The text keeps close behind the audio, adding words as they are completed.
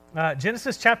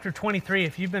Genesis chapter 23,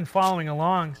 if you've been following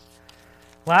along,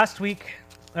 last week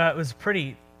it was a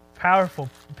pretty powerful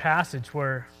passage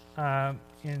where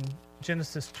in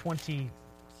Genesis 22,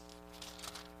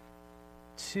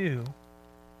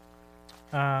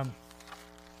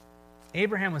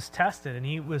 Abraham was tested, and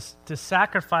he was to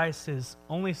sacrifice his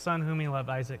only son whom he loved,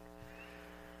 Isaac,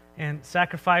 and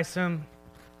sacrifice him,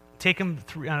 take him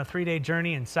on a 3-day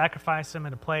journey and sacrifice him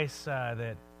at a place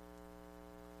that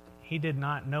he did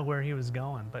not know where he was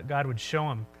going, but God would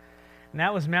show him. And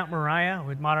that was Mount Moriah,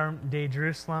 with modern-day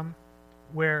Jerusalem,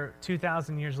 where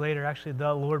 2,000 years later, actually,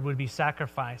 the Lord would be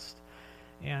sacrificed.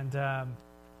 And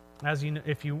as you know,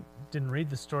 if you didn't read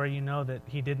the story, you know that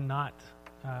he did not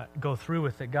go through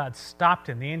with it. God stopped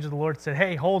him. The angel of the Lord said,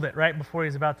 "Hey, hold it," right before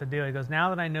he's about to do it. He goes, "Now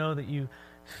that I know that you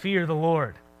fear the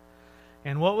Lord."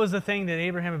 And what was the thing that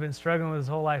Abraham had been struggling with his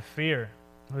whole life? Fear.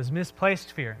 It was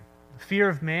misplaced fear. Fear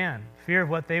of man, fear of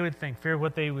what they would think, fear of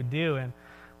what they would do. And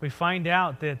we find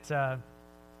out that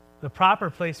the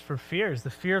proper place for fear is the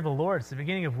fear of the Lord. It's the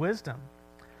beginning of wisdom.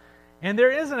 And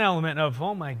there is an element of,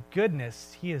 oh my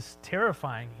goodness, he is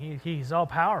terrifying. He's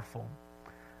all-powerful.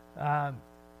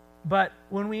 But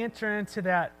when we enter into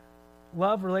that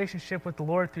love relationship with the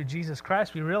Lord through Jesus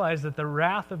Christ, we realize that the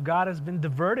wrath of God has been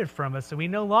diverted from us, and we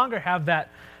no longer have that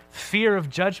fear of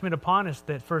judgment upon us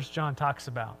that 1 John talks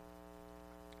about.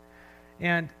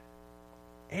 And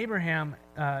Abraham,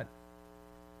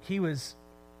 he was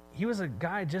a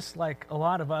guy just like a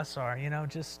lot of us are,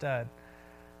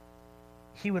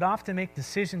 he would often make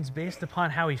decisions based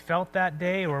upon how he felt that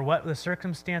day or what the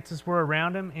circumstances were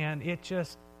around him, and it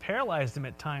just paralyzed him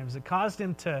at times. It caused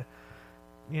him to,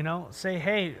 say,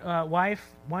 "Hey,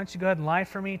 wife, why don't you go ahead and lie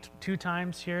for me 2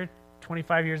 times here,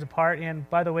 25 years apart, and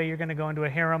by the way, you're going to go into a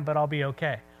harem, but I'll be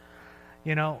okay."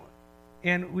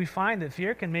 And we find that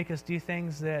fear can make us do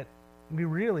things that we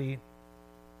really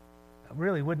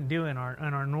wouldn't do in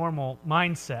our normal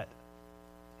mindset.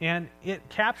 And it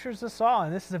captures us all,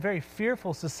 and this is a very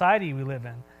fearful society we live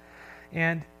in.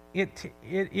 And it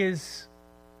is,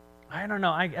 I don't know,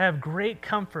 I have great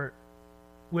comfort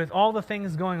with all the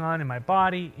things going on in my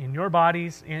body, in your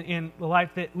bodies, in the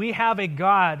life, that we have a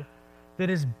God that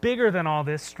is bigger than all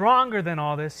this, stronger than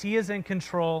all this. He is in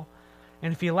control,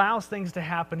 and if he allows things to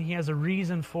happen, he has a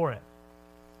reason for it.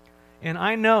 And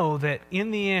I know that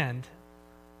in the end,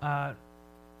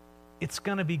 it's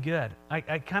going to be good.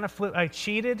 I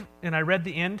cheated, and I read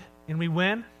the end, and we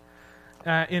win,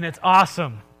 and it's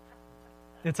awesome.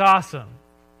 It's awesome.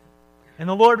 And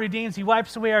the Lord redeems. He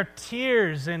wipes away our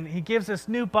tears, and he gives us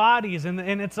new bodies, and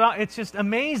it's just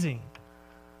amazing.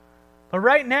 But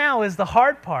right now is the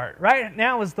hard part. Right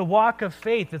now is the walk of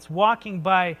faith. It's walking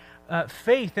by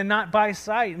faith and not by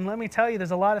sight. And let me tell you,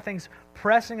 there's a lot of things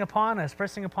pressing upon us,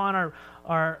 pressing upon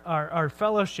our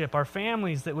fellowship, our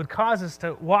families, that would cause us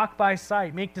to walk by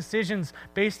sight, make decisions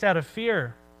based out of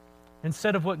fear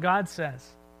instead of what God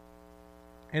says.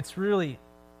 It's really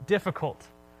difficult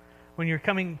when you're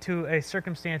coming to a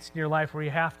circumstance in your life where you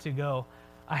have to go,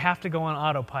 I have to go on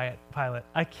autopilot.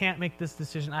 I can't make this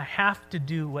decision. I have to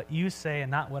do what you say and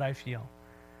not what I feel.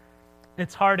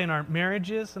 It's hard in our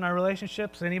marriages and our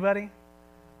relationships. Anybody?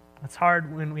 It's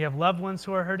hard when we have loved ones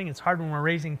who are hurting. It's hard when we're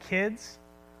raising kids.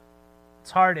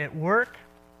 It's hard at work.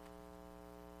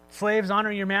 Slaves,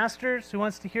 honor your masters. Who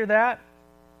wants to hear that?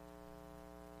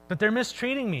 But they're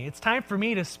mistreating me. It's time for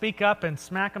me to speak up and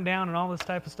smack them down and all this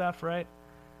type of stuff, right?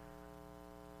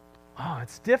 Oh,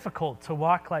 it's difficult to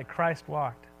walk like Christ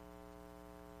walked.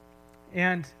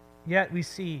 And yet we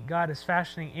see God is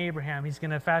fashioning Abraham. He's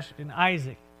going to fashion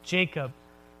Isaac, Jacob,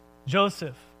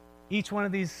 Joseph, each one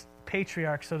of these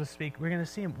patriarchs, so to speak. We're going to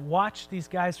see him watch these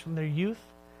guys from their youth,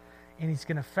 and he's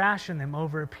going to fashion them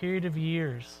over a period of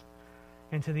years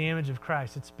into the image of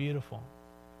Christ. It's beautiful.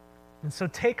 And so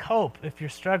take hope if you're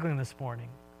struggling this morning.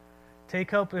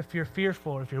 Take hope if you're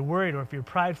fearful, or if you're worried, or if you're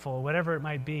prideful, or whatever it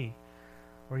might be,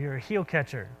 or you're a heel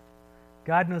catcher.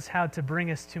 God knows how to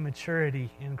bring us to maturity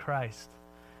in Christ,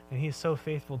 and he is so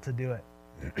faithful to do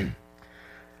it.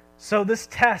 So this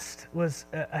test was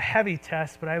a heavy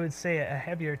test, but I would say a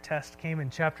heavier test came in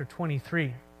chapter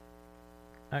 23,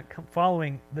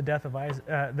 following the death of Isaac.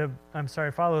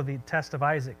 Follow the test of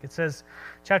Isaac. It says,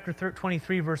 chapter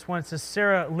 23, verse 1, it says,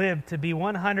 Sarah lived to be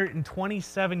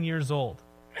 127 years old.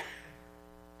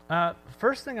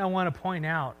 First thing I want to point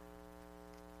out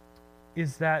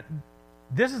is that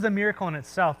this is a miracle in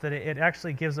itself, that it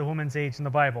actually gives a woman's age in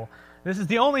the Bible. This is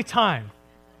the only time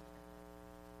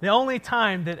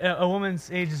that a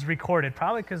woman's age is recorded,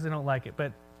 probably because they don't like it,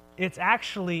 but it's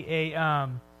actually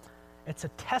it's a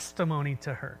testimony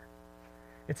to her.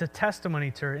 It's a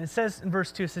testimony to her. And it says in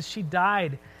verse 2, it says she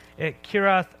died at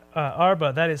Kiriath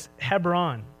Arba, that is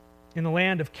Hebron, in the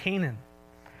land of Canaan.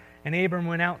 And Abram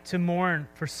went out to mourn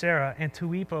for Sarah and to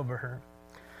weep over her.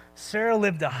 Sarah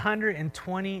lived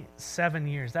 127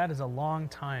 years. That is a long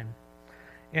time.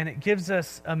 And it gives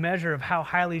us a measure of how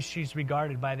highly she's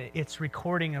regarded by its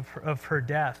recording of her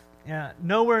death.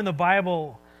 Nowhere in the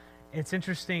Bible, it's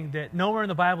interesting that nowhere in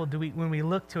the Bible when we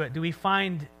look to it, do we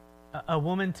find a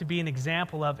woman to be an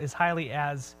example of as highly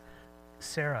as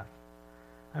Sarah.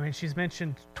 I mean, she's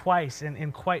mentioned twice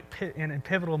in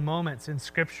pivotal moments in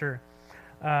Scripture,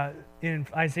 in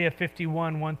Isaiah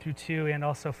 51, 1 through 2, and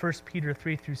also 1 Peter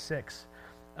 3 through 6,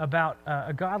 about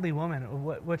a godly woman,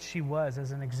 what she was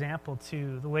as an example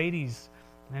to the ladies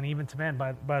and even to men,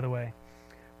 by the way.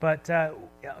 But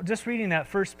just reading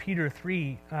that 1 Peter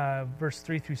 3, verse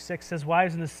 3 through 6 says,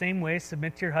 "Wives, in the same way,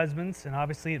 submit to your husbands." And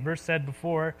obviously, the verse said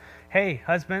before, hey,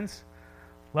 husbands,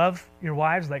 love your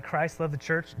wives like Christ loved the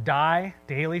church. Die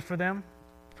daily for them.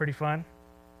 Pretty fun.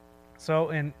 So,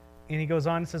 and he goes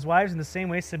on and says, "Wives, in the same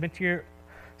way, submit to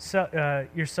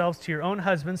yourselves to your own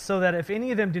husbands, so that if any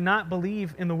of them do not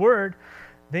believe in the word,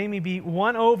 they may be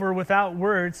won over without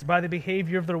words by the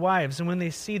behavior of their wives, and when they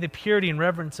see the purity and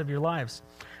reverence of your lives."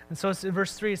 And so in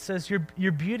verse 3 it says,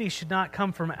 your beauty should not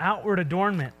come from outward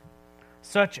adornment,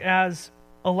 such as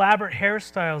elaborate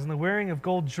hairstyles and the wearing of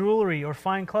gold jewelry or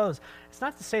fine clothes. It's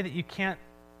not to say that you can't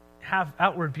have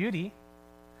outward beauty,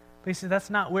 but he said that's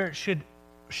not where it should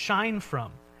shine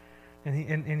from.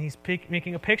 And he's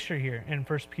making a picture here in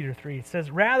 1 Peter 3. It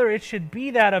says, "Rather it should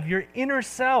be that of your inner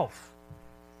self,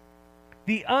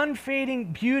 the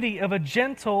unfading beauty of a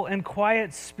gentle and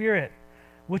quiet spirit,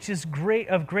 which is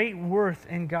of great worth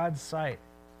in God's sight."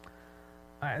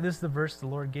 This is the verse the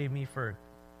Lord gave me for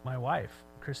my wife,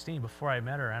 Christine, before I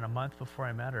met her, and a month before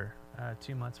I met her,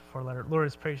 2 months before I met her. Lord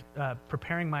was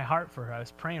preparing my heart for her. I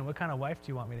was praying, what kind of wife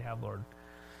do you want me to have, Lord?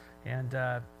 And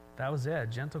that was it, a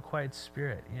gentle, quiet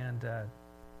spirit. And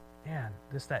man,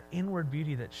 just that inward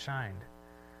beauty that shined,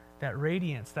 that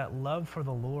radiance, that love for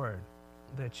the Lord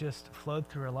that just flowed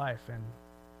through her life. And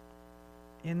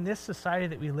in this society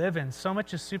that we live in, so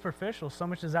much is superficial, so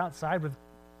much is outside with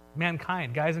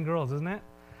mankind, guys and girls, isn't it?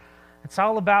 It's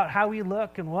all about how we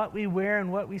look and what we wear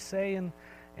and what we say, and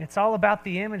it's all about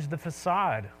the image, the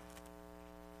facade.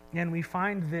 And we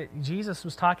find that Jesus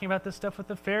was talking about this stuff with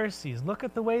the Pharisees. Look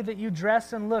at the way that you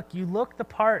dress and look. You look the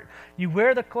part. You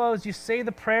wear the clothes. You say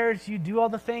the prayers. You do all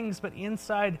the things, but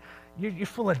inside you're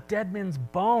full of dead men's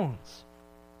bones.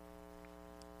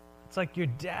 It's like you're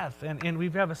deaf, and we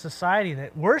have a society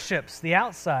that worships the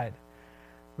outside.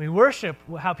 We worship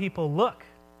how people look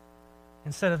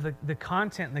instead of the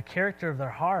content and the character of their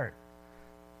heart.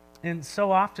 And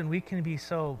so often we can be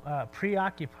so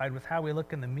preoccupied with how we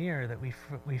look in the mirror that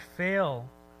we fail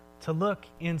to look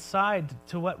inside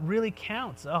to what really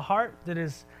counts. A heart that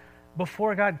is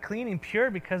before God clean and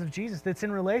pure because of Jesus, that's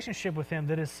in relationship with Him,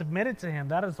 that is submitted to Him.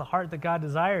 That is the heart that God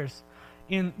desires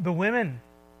in the women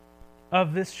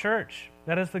of this church.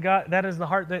 That is the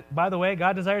heart that, by the way,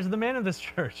 God desires of the men of this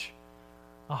church.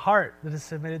 A heart that is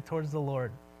submitted towards the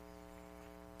Lord.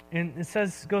 And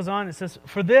goes on, it says,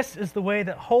 "For this is the way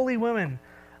that holy women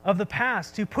of the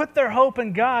past who put their hope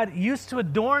in God used to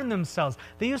adorn themselves."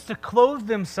 They used to clothe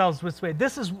themselves this way.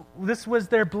 This was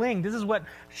their bling. This is what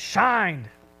shined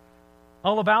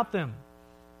all about them.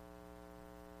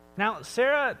 Now,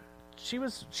 Sarah, she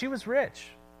was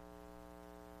rich.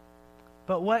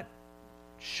 But what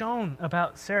shone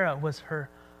about Sarah was her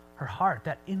heart,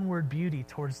 that inward beauty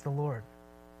towards the Lord.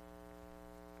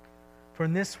 "For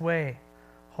in this way,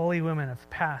 holy women of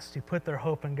past who put their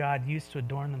hope in God used to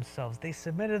adorn themselves. They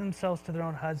submitted themselves to their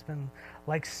own husband,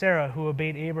 like Sarah, who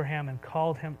obeyed Abraham and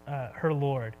called him her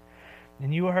Lord.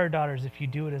 And you are her daughters if you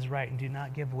do what is right and do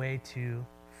not give way to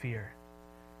fear."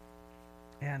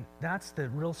 And that's the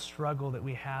real struggle that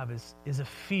we have is a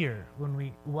fear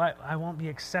when I won't be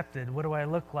accepted. What do I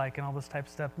look like? And all this type of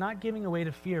stuff. Not giving away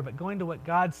to fear, but going to what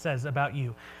God says about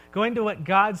you. Going to what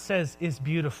God says is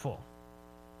beautiful.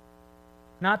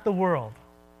 Not the world.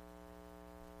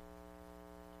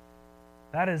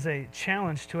 That is a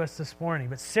challenge to us this morning.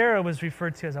 But Sarah was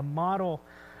referred to as a model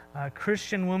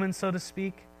Christian woman, so to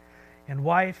speak, and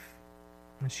wife.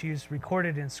 And she is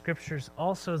recorded in scriptures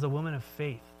also as a woman of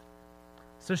faith.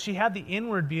 So she had the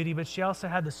inward beauty, but she also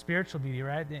had the spiritual beauty,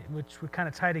 right? Which would kind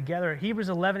of tie together. Hebrews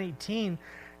 11:18,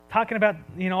 talking about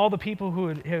all the people who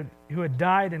had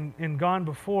died and gone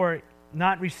before,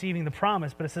 not receiving the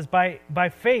promise. But it says by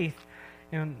faith.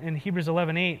 In Hebrews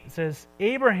 11:8, it says,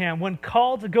 "Abraham, when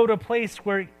called to go to a place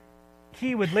where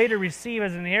he would later receive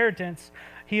as an inheritance,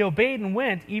 he obeyed and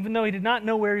went, even though he did not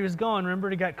know where he was going." Remember,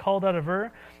 he got called out of Ur.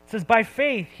 It It says, by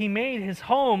faith, he made his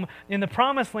home in the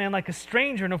promised land like a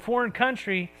stranger in a foreign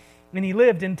country, and he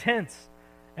lived in tents,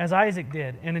 as Isaac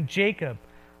did, and in Jacob,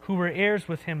 who were heirs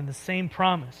with him in the same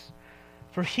promise.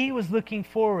 For he was looking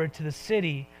forward to the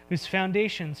city whose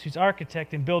foundations, whose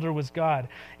architect and builder was God.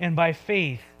 And by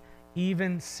faith,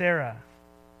 even Sarah,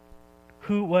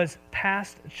 who was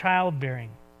past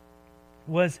childbearing,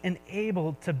 was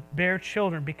enabled to bear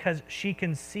children because she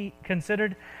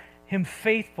considered him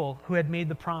faithful who had made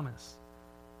the promise.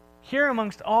 Here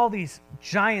amongst all these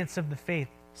giants of the faith,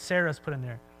 Sarah's put in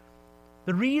there.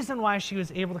 The reason why she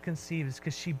was able to conceive is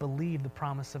because she believed the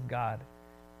promise of God.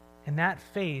 And that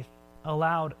faith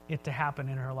allowed it to happen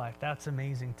in her life. That's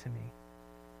amazing to me.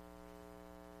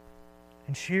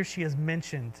 And here she is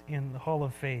mentioned in the Hall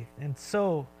of Faith. And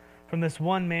so, from this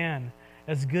one man,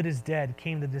 as good as dead,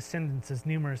 came the descendants as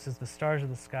numerous as the stars of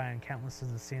the sky and countless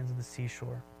as the sands of the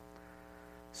seashore.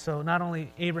 So not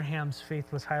only Abraham's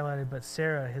faith was highlighted, but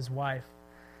Sarah, his wife.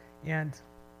 And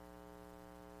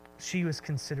she was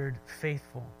considered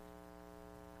faithful.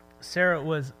 Sarah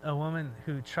was a woman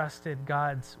who trusted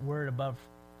God's word above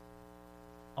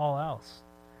all else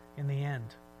in the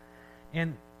end.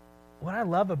 And what I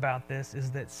love about this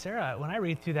is that Sarah, when I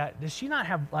read through that, does she not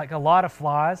have like a lot of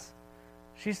flaws?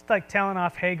 She's like telling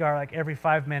off Hagar like every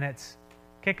 5 minutes,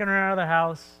 kicking her out of the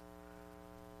house,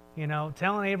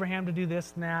 telling Abraham to do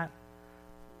this and that.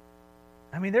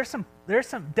 I mean, there's some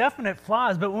definite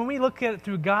flaws, but when we look at it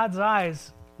through God's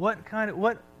eyes, what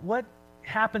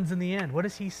happens in the end? What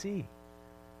does he see?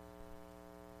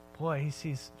 Boy, he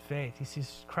sees faith. He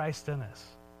sees Christ in us.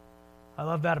 I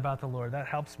love that about the Lord. That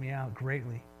helps me out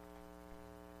greatly.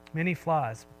 Many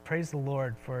flaws. Praise the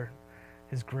Lord for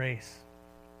his grace.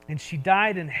 And she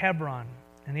died in Hebron,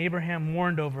 and Abraham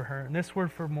mourned over her. And this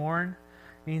word for mourn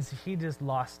means he just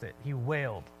lost it. He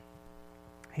wailed.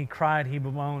 He cried. He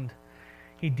bemoaned.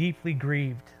 He deeply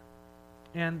grieved.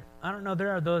 And I don't know,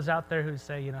 there are those out there who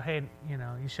say, hey,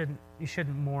 you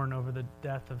shouldn't mourn over the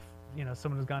death of,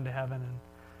 someone who's gone to heaven.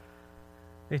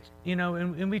 And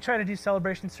and we try to do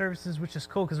celebration services, which is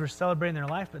cool because we're celebrating their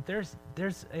life, but there's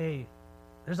a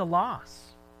loss.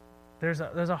 There's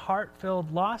a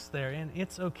heart-filled loss there, and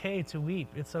it's okay to weep.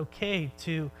 It's okay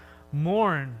to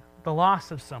mourn the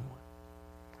loss of someone.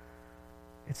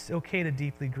 It's okay to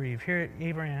deeply grieve. Here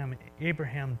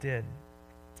Abraham did.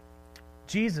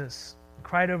 Jesus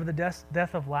cried over the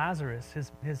death of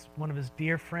Lazarus, one of his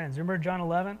dear friends. Remember John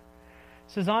 11? It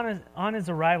says, on his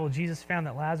arrival, Jesus found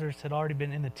that Lazarus had already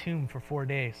been in the tomb for 4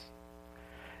 days.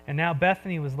 And now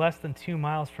Bethany was less than 2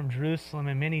 miles from Jerusalem,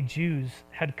 and many Jews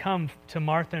had come to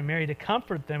Martha and Mary to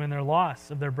comfort them in their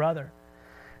loss of their brother.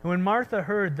 And when Martha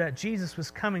heard that Jesus was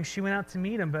coming, she went out to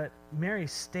meet him, but Mary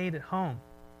stayed at home.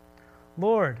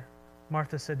 Lord,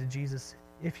 Martha said to Jesus,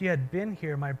 if you had been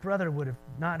here, my brother would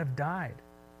not have died.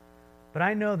 But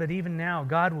I know that even now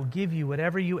God will give you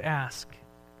whatever you ask.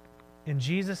 And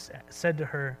Jesus said to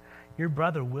her, your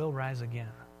brother will rise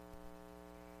again.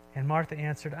 And Martha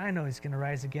answered, I know he's going to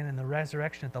rise again in the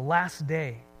resurrection at the last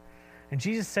day. And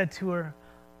Jesus said to her,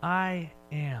 I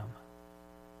am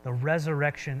the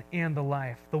resurrection and the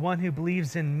life. The one who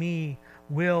believes in me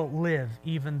will live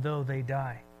even though they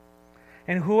die.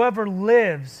 And whoever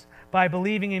lives by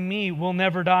believing in me will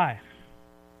never die.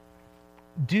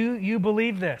 Do you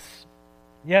believe this?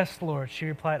 Yes, Lord, she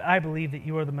replied, I believe that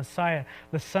you are the Messiah,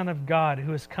 the Son of God,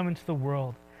 who has come into the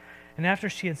world. And after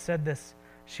she had said this,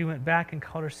 she went back and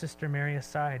called her sister Mary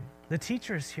aside. The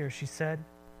teacher is here, she said,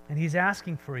 and he's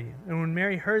asking for you. And when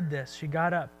Mary heard this, she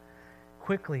got up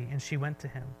quickly and she went to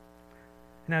him.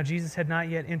 Now Jesus had not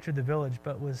yet entered the village,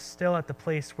 but was still at the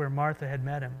place where Martha had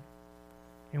met him.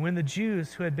 And when the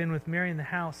Jews who had been with Mary in the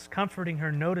house, comforting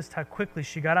her, noticed how quickly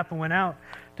she got up and went out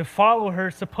to follow her,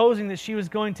 supposing that she was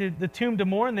going to the tomb to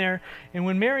mourn there, and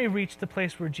when Mary reached the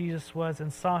place where Jesus was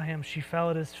and saw him, she fell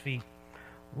at his feet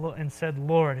and said,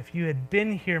 Lord, if you had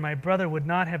been here, my brother would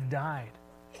not have died.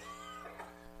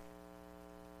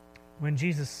 When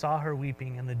Jesus saw her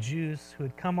weeping, and the Jews who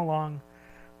had come along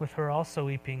with her also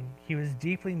weeping, he was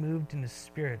deeply moved in his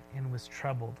spirit and was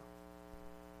troubled.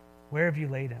 Where have you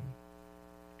laid him?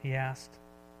 He asked.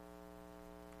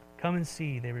 Come and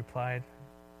see, they replied.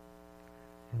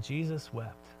 And Jesus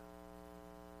wept.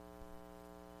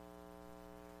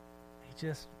 He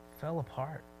just fell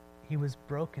apart. He was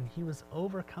broken. He was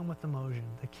overcome with emotion.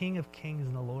 The King of Kings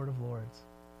and the Lord of Lords.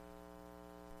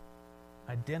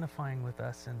 Identifying with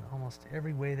us in almost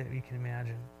every way that we can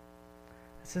imagine.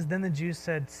 It says, then the Jews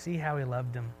said, see how he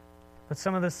loved him. But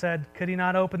some of them said, could he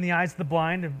not open the eyes of the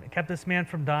blind and kept this man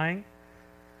from dying?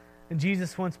 And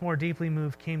Jesus, once more deeply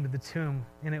moved, came to the tomb,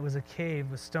 and it was a cave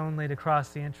with stone laid across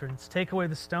the entrance. Take away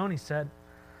the stone, he said.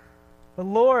 But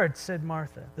Lord, said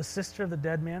Martha, the sister of the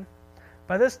dead man,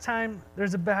 by this time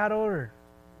there's a bad odor,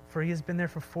 for he has been there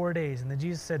for 4 days. And then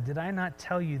Jesus said, did I not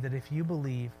tell you that if you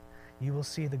believe, you will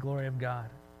see the glory of God?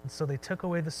 And so they took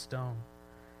away the stone.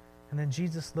 And then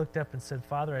Jesus looked up and said,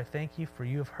 Father, I thank you, for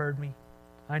you have heard me.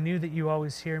 I knew that you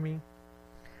always hear me.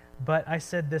 But I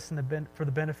said this for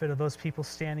the benefit of those people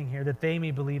standing here, that they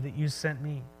may believe that you sent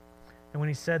me. And when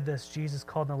he said this, Jesus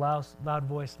called in a loud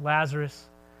voice, Lazarus,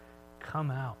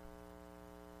 come out.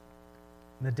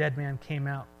 And the dead man came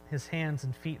out, his hands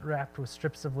and feet wrapped with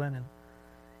strips of linen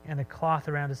and a cloth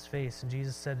around his face. And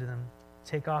Jesus said to them,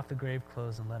 take off the grave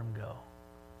clothes and let him go.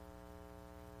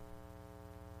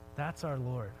 That's our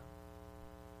Lord.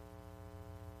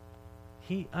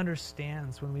 He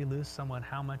understands when we lose someone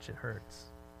how much it hurts.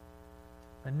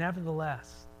 But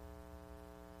nevertheless,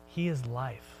 he is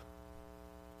life.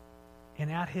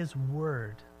 And at his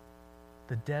word,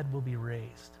 the dead will be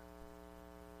raised.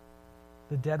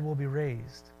 The dead will be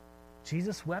raised.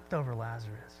 Jesus wept over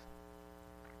Lazarus.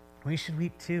 We should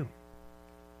weep too.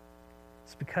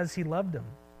 It's because he loved him.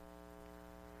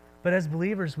 But as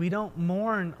believers, we don't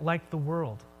mourn like the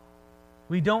world.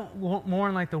 We don't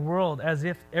mourn like the world as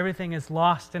if everything is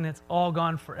lost and it's all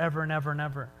gone forever and ever and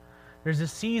ever. There's a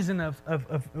season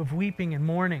of weeping and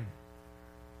mourning.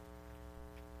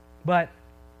 But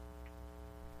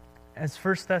as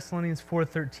 1 Thessalonians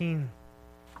 4:13,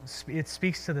 it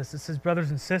speaks to this. It says, brothers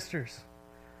and sisters,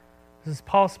 this is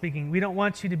Paul speaking, we don't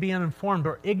want you to be uninformed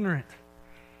or ignorant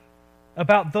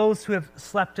about those who have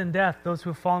slept in death, those who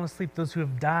have fallen asleep, those who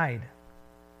have died,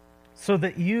 so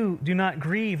that you do not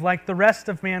grieve like the rest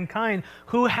of mankind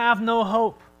who have no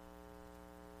hope.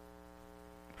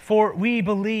 For we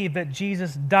believe that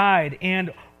Jesus died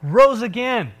and rose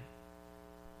again.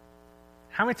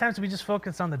 How many times do we just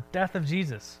focus on the death of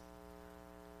Jesus?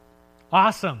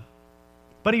 Awesome.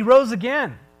 But he rose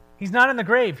again. He's not in the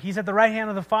grave. He's at the right hand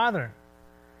of the Father.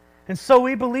 And so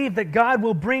we believe that God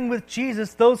will bring with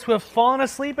Jesus those who have fallen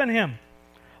asleep in him.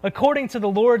 According to the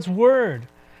Lord's word,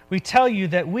 we tell you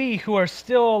that we who are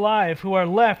still alive, who are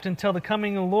left until the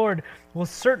coming of the Lord, will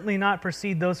certainly not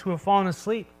precede those who have fallen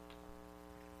asleep.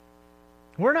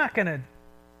 We're not going to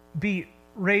be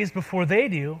raised before they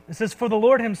do. It says, for the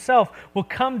Lord himself will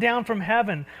come down from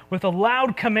heaven with a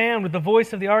loud command, with the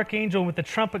voice of the archangel, with the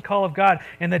trumpet call of God,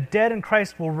 and the dead in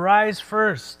Christ will rise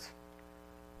first.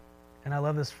 And I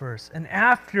love this verse. And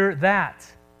after that,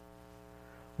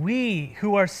 we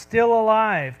who are still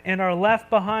alive and are left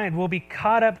behind will be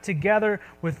caught up together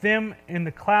with them in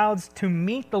the clouds to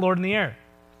meet the Lord in the air.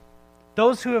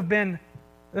 Those who have been,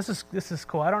 this is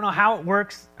cool. I don't know how it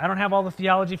works. I don't have all the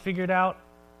theology figured out.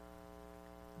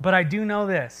 But I do know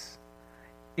this.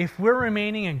 If we're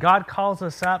remaining and God calls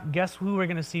us up, guess who we're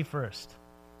going to see first?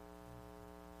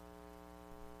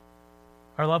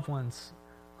 Our loved ones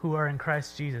who are in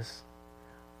Christ Jesus.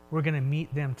 We're going to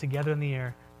meet them together in the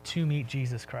air to meet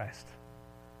Jesus Christ.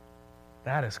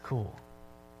 That is cool.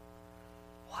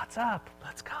 What's up?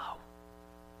 Let's go.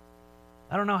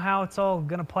 I don't know how it's all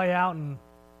going to play out,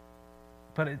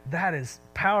 but that is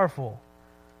powerful.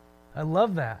 I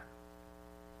love that.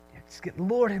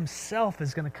 Lord himself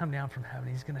is going to come down from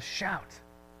heaven. He's going to shout,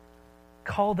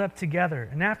 called up together.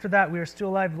 And after that, we are still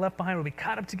alive, left behind. We'll be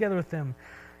caught up together with them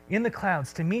in the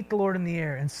clouds to meet the Lord in the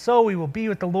air. And so we will be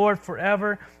with the Lord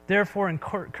forever. Therefore,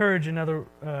 encourage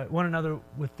one another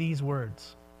with these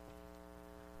words.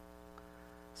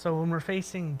 So when we're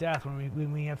facing death,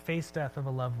 when we have faced death of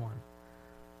a loved one,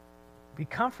 be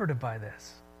comforted by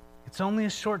this. It's only a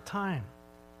short time.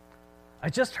 I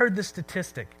just heard this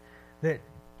statistic that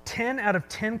 10 out of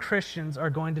 10 Christians are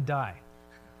going to die.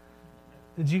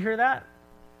 Did you hear that?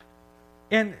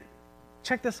 And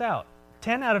check this out.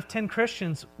 10 out of 10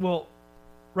 Christians will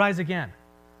rise again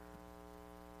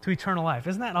to eternal life.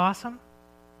 Isn't that awesome?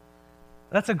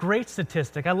 That's a great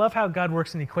statistic. I love how God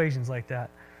works in equations like that.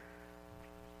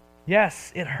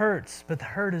 Yes, it hurts, but the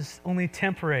hurt is only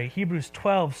temporary. Hebrews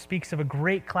 12 speaks of a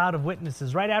great cloud of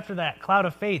witnesses. Right after that, cloud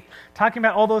of faith, talking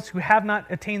about all those who have not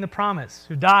attained the promise,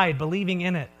 who died believing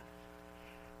in it.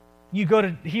 You go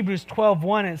to Hebrews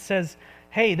 12:1 and it says,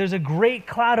 hey, there's a great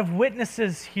cloud of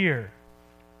witnesses here.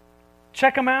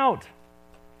 Check them out.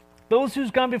 Those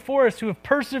who've gone before us, who have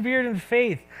persevered in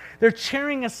faith, they're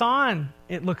cheering us on,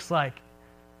 it looks like.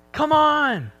 Come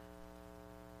on.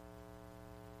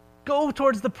 Go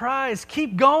towards the prize.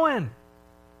 Keep going.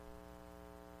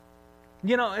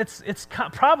 You know, it's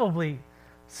probably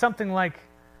something like,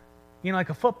 like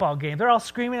a football game. They're all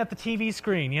screaming at the TV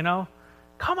screen,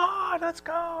 Come on, let's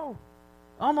go.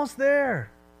 Almost there.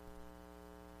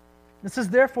 It says,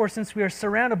 therefore, since we are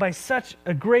surrounded by such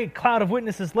a great cloud of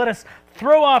witnesses, let us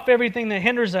throw off everything that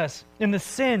hinders us and the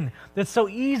sin that so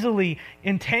easily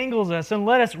entangles us, and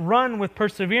let us run with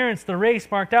perseverance the race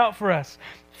marked out for us,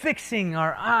 fixing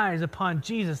our eyes upon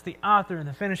Jesus, the author and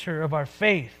the finisher of our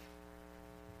faith.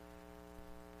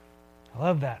 I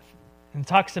love that. And it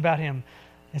talks about him.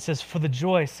 It says, for the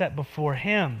joy set before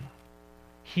him,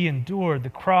 he endured the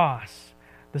cross,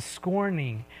 the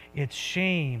scorning, its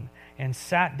shame, and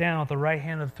sat down at the right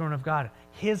hand of the throne of God.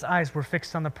 His eyes were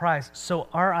fixed on the prize, so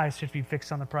our eyes should be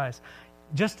fixed on the prize.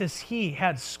 Just as he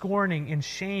had scorning and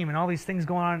shame and all these things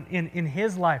going on in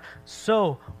his life,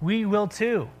 so we will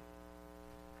too.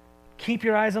 Keep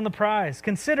your eyes on the prize.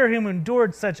 Consider him who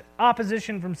endured such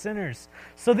opposition from sinners,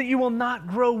 so that you will not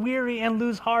grow weary and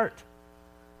lose heart.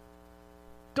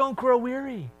 Don't grow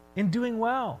weary in doing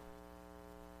well.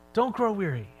 Don't grow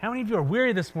weary. How many of you are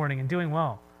weary this morning and doing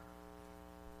well?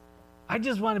 I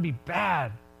just want to be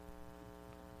bad.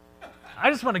 I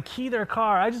just want to key their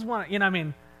car. I just want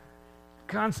to,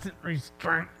 constant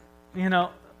restraint,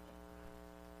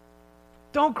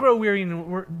 Don't grow weary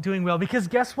in doing well, because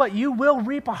guess what? You will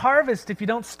reap a harvest if you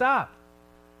don't stop.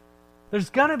 There's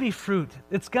going to be fruit.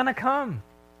 It's going to come.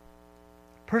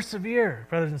 Persevere,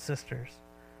 brothers and sisters.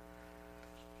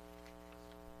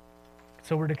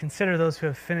 So we're to consider those who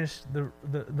have finished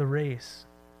the race.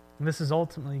 And this is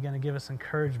ultimately going to give us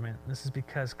encouragement. This is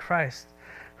because Christ,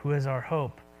 who is our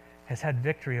hope, has had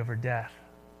victory over death.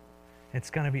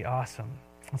 It's going to be awesome.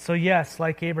 And so yes,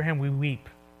 like Abraham, we weep.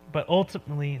 But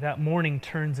ultimately, that mourning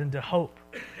turns into hope.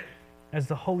 As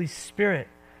the Holy Spirit,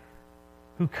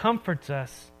 who comforts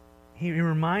us, he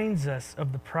reminds us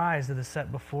of the prize that is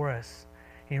set before us.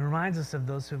 He reminds us of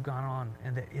those who have gone on,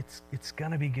 and that it's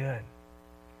going to be good.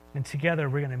 And together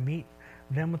we're going to meet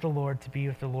them with the Lord, to be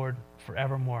with the Lord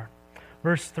forevermore.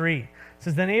 Verse 3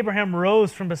 says, then Abraham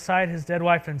rose from beside his dead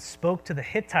wife and spoke to the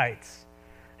Hittites.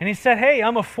 And he said, hey,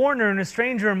 I'm a foreigner and a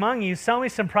stranger among you. Sell me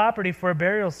some property for a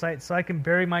burial site so I can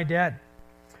bury my dead.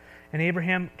 And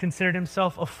Abraham considered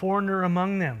himself a foreigner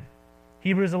among them.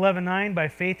 Hebrews 11:9, by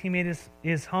faith he made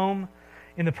his home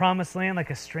in the promised land like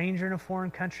a stranger in a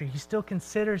foreign country. He still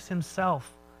considers himself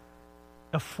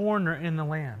a foreigner in the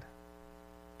land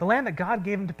that God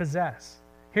gave him to possess.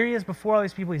 Here he is before all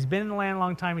these people. He's been in the land a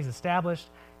long time. He's established.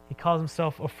 He calls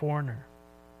himself a foreigner.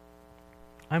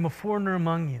 I'm a foreigner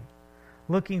among you,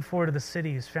 looking forward to the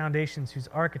city whose foundations, whose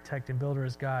architect and builder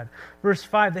is God. Verse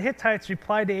 5, the Hittites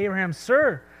replied to Abraham,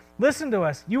 sir, listen to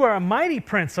us. You are a mighty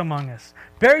prince among us.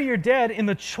 Bury your dead in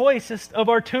the choicest of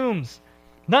our tombs.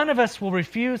 None of us will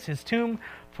refuse his tomb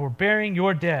for burying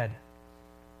your dead.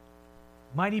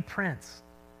 Mighty prince.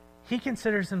 He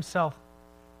considers himself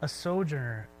a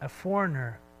sojourner, a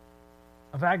foreigner,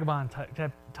 a vagabond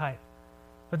type.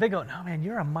 But they go, no, man,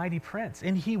 you're a mighty prince.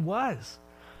 And he was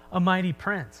a mighty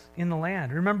prince in the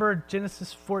land. Remember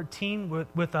Genesis 14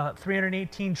 with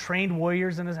 318 trained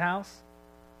warriors in his house?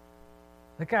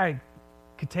 That guy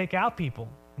could take out people,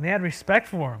 and they had respect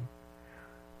for him.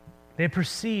 They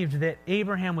perceived that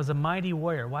Abraham was a mighty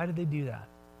warrior. Why did they do that?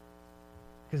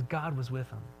 Because God was with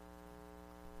him.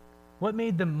 What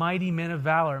made the mighty men of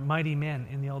valor mighty men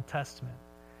in the Old Testament?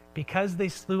 Because they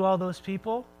slew all those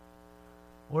people?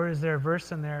 Or is there a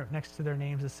verse in there next to their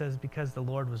names that says, because the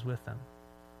Lord was with them?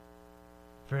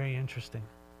 Very interesting.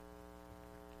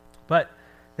 But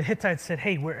the Hittites said,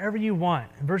 hey, wherever you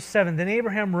want. In verse 7, then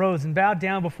Abraham rose and bowed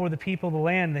down before the people of the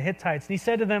land, the Hittites. And he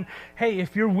said to them, hey,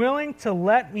 if you're willing to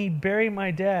let me bury my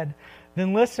dead,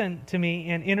 then listen to me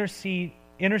and intercede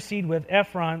with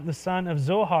Ephron, the son of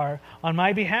Zohar, on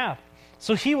my behalf.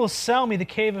 So he will sell me the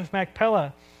cave of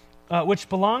Machpelah, which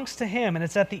belongs to him, and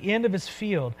it's at the end of his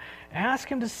field. Ask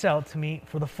him to sell it to me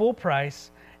for the full price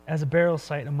as a burial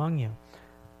site among you.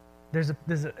 There's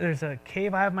a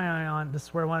cave I have my eye on. This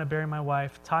is where I want to bury my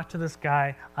wife. Talk to this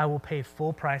guy. I will pay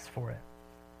full price for it.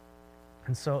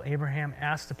 And so Abraham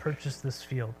asked to purchase this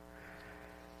field.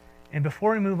 And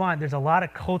before we move on, there's a lot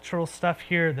of cultural stuff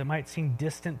here that might seem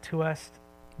distant to us.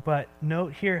 But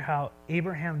note here how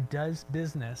Abraham does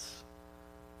business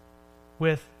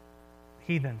with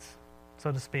heathens,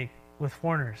 so to speak, with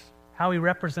foreigners. How he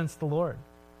represents the Lord.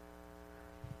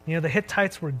 You know, the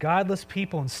Hittites were godless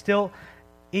people, and still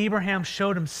Abraham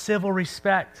showed him civil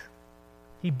respect.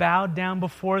 He bowed down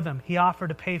before them. He offered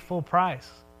to pay full price.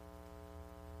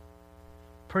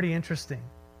 Pretty interesting.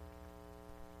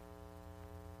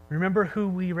 Remember who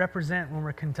we represent when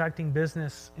we're conducting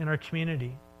business in our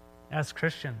community as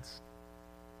Christians.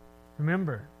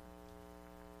 Remember,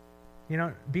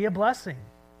 be a blessing,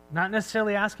 not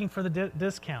necessarily asking for the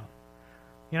discount.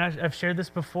 I've shared this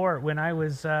before when I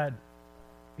was,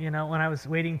 when I was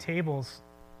waiting tables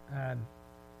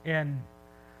And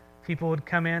people would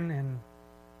come in and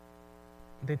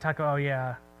they'd talk, oh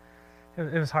yeah,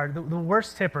 it was hard. The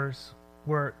worst tippers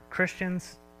were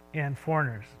Christians and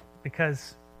foreigners,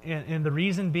 because, and the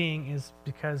reason being is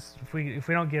because if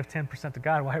we don't give 10% to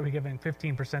God, why are we giving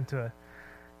 15% to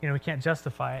we can't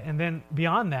justify it. And then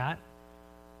beyond that,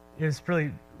 it's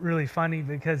really, really funny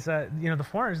because, the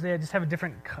foreigners, they just have a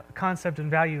different concept and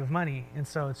value of money. And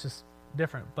so it's just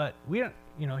different. But we don't,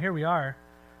 here we are.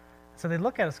 So they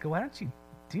look at us and go, why don't you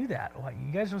do that? Why,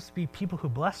 you guys are supposed to be people who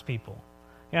bless people.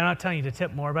 I'm not telling you to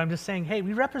tip more, but I'm just saying, hey,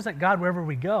 we represent God wherever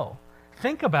we go.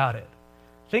 Think about it.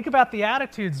 Think about the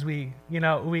attitudes we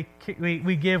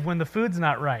give when the food's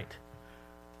not right.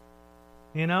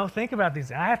 Think about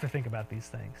these. I have to think about these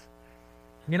things.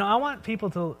 I want people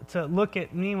to look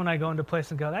at me when I go into a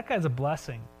place and go, that guy's a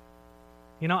blessing.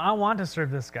 I want to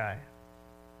serve this guy.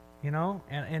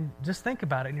 And just think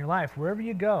about it in your life, wherever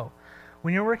you go.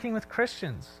 When you're working with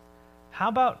Christians, how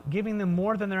about giving them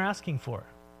more than they're asking for?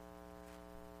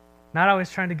 Not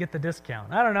always trying to get the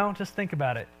discount. I don't know, just think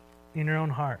about it in your own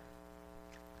heart.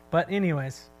 But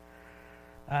anyways,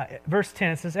 verse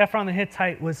 10, it says, Ephron the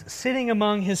Hittite was sitting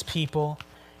among his people,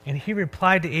 and he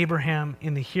replied to Abraham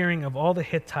in the hearing of all the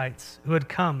Hittites who had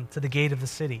come to the gate of the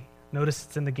city. Notice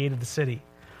it's in the gate of the city.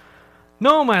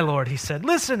 No, my lord, he said,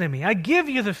 listen to me. I give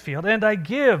you the field, and I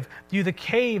give you the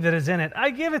cave that is in it.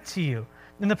 I give it to you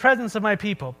in the presence of my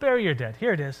people. Bury your dead.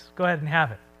 Here it is. Go ahead and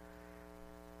have it.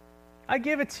 I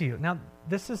give it to you. Now,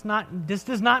 this does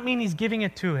not mean he's giving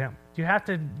it to him. You have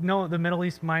to know the Middle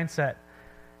East mindset.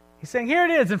 He's saying, here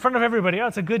it is in front of everybody. Oh,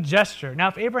 it's a good gesture. Now,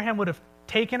 if Abraham would have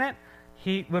taken it,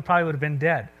 he probably would have been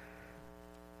dead.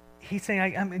 He's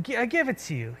saying, I give it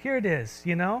to you. Here it is,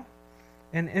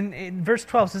 And in verse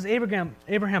 12 it says,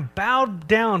 Abraham bowed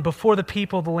down before the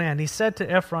people of the land. He said to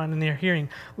Ephron in their hearing,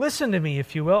 listen to me,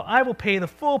 if you will. I will pay the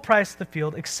full price of the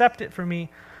field. Accept it for me,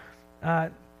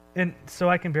 and so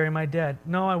I can bury my dead.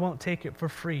 No, I won't take it for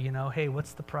free. Hey,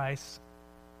 what's the price?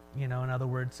 In other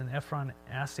words, and Ephron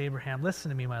asked Abraham, listen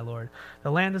to me, my lord.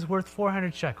 The land is worth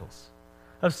 400 shekels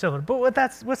of silver. But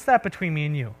what's that between me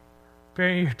and you?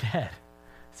 Bury your dead.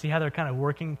 See how they're kind of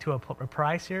working to a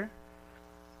price here?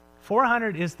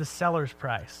 400 is the seller's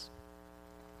price.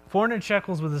 400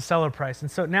 shekels was the seller price.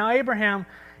 And so now Abraham,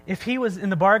 if he was in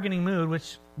the bargaining mood,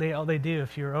 which they do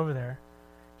if you're over there,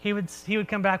 he would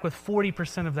come back with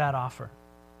 40% of that offer.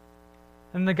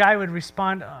 And the guy would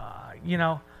respond,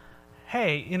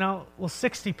 hey,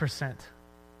 60%.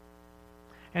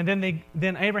 And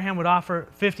then Abraham would offer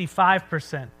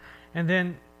 55%. And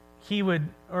then he would,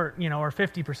 or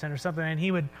 50% or something, and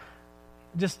he would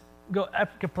just go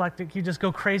apoplectic. He'd just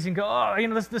go crazy and go,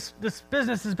 this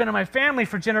business has been in my family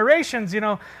for generations.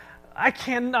 I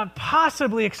cannot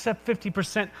possibly accept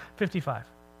 50%, 55.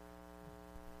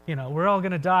 We're all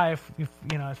going to die if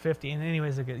at 50. And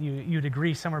anyways, you'd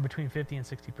agree somewhere between 50 and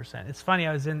 60%. It's funny,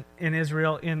 I was in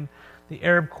Israel in the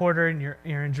Arab quarter, and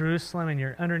you're in Jerusalem, and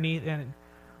you're underneath, and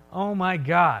oh my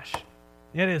gosh,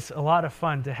 it is a lot of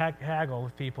fun to haggle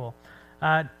with people.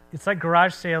 It's like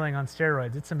garage sailing on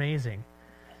steroids. It's amazing.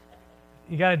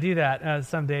 You got to do that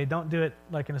someday. Don't do it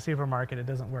like in a supermarket. It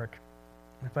doesn't work.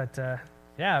 But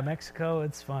Mexico,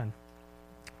 it's fun.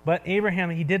 But Abraham,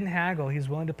 he didn't haggle. He was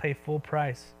willing to pay full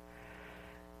price.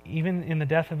 Even in the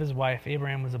death of his wife,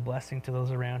 Abraham was a blessing to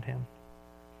those around him.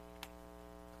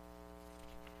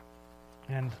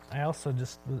 And I also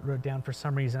just wrote down for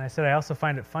some reason, I said I also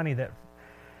find it funny that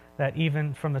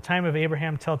even from the time of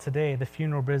Abraham till today, the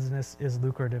funeral business is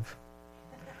lucrative.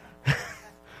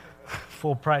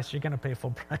 Full price. You're going to pay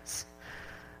full price.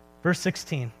 Verse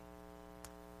 16.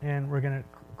 And we're going to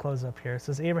close up here. It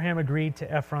says, Abraham agreed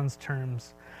to Ephron's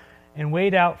terms and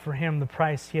weighed out for him the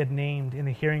price he had named in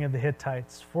the hearing of the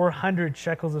Hittites, 400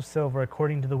 shekels of silver,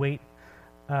 according to the weight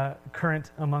current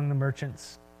among the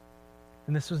merchants.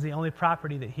 And this was the only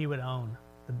property that he would own,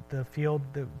 the field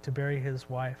to bury his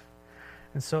wife.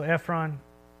 And so Ephron's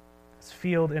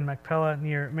field in Machpelah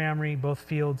near Mamre, both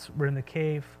fields were in the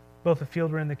cave. Both the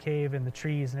field were in the cave, and the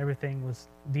trees and everything was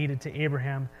deeded to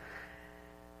Abraham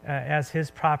as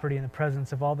his property in the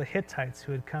presence of all the Hittites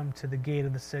who had come to the gate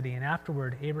of the city. And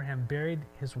afterward, Abraham buried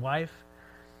his wife,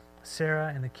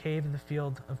 Sarah, in the cave of the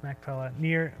field of Machpelah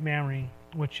near Mamre,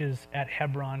 which is at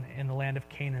Hebron in the land of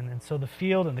Canaan. And so the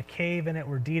field and the cave in it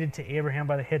were deeded to Abraham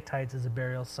by the Hittites as a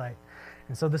burial site.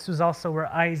 And so this was also where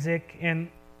Isaac and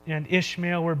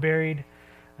Ishmael were buried.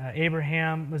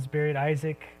 Abraham was buried,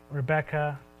 Isaac,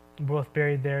 Rebekah, both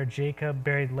buried there. Jacob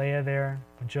buried Leah there.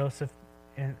 Joseph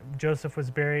was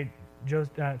buried.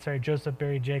 Joseph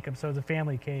buried Jacob. So it was a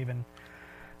family cave, and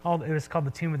it was called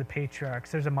the Tomb of the Patriarchs.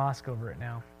 There's a mosque over it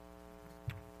now.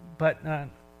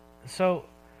 So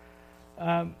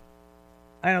I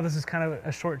know this is kind of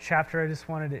a short chapter. I just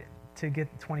wanted to get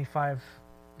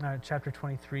chapter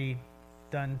 23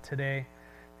 done today.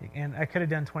 And I could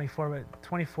have done 24, but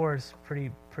 24 is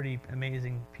pretty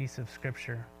amazing piece of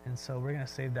scripture. And so we're going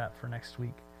to save that for next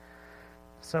week.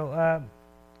 So,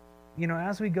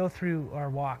 as we go through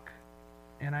our walk,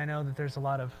 and I know that there's a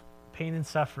lot of pain and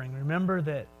suffering, remember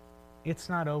that it's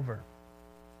not over.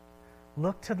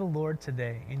 Look to the Lord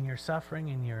today in your suffering,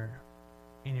 in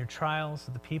your trials,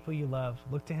 the people you love.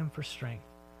 Look to Him for strength.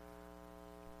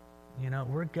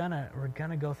 We're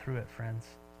gonna go through it, friends.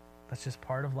 That's just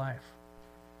part of life.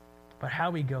 But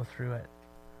how we go through it,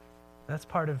 that's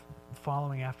part of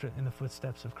following after in the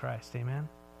footsteps of Christ. Amen.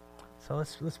 So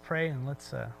let's pray, and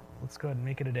let's go ahead and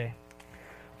make it a day.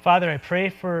 Father, I pray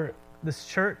for this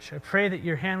church. I pray that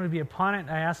your hand would be upon it.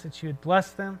 I ask that you would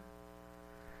bless them.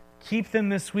 Keep them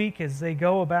this week as they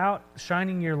go about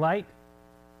shining your light.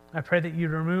 I pray that you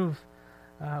remove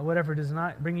whatever does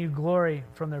not bring you glory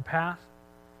from their path.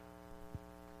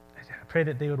 I pray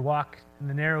that they would walk in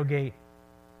the narrow gate.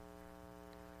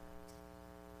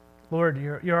 Lord,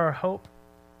 you're our hope.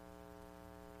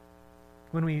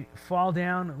 When we fall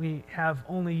down, we have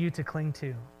only you to cling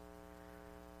to.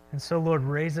 And so, Lord,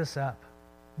 raise us up.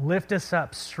 Lift us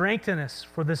up. Strengthen us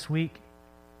for this week.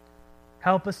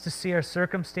 Help us to see our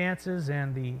circumstances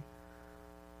and the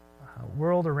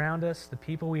world around us, the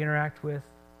people we interact with,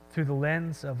 through the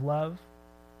lens of love,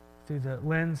 through the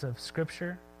lens of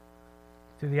Scripture,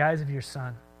 through the eyes of your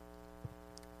Son.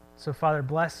 So, Father,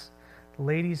 bless the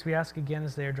ladies, we ask again,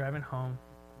 as they are driving home.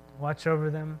 Watch over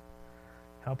them.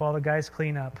 Help all the guys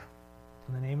clean up.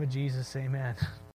 In the name of Jesus, amen.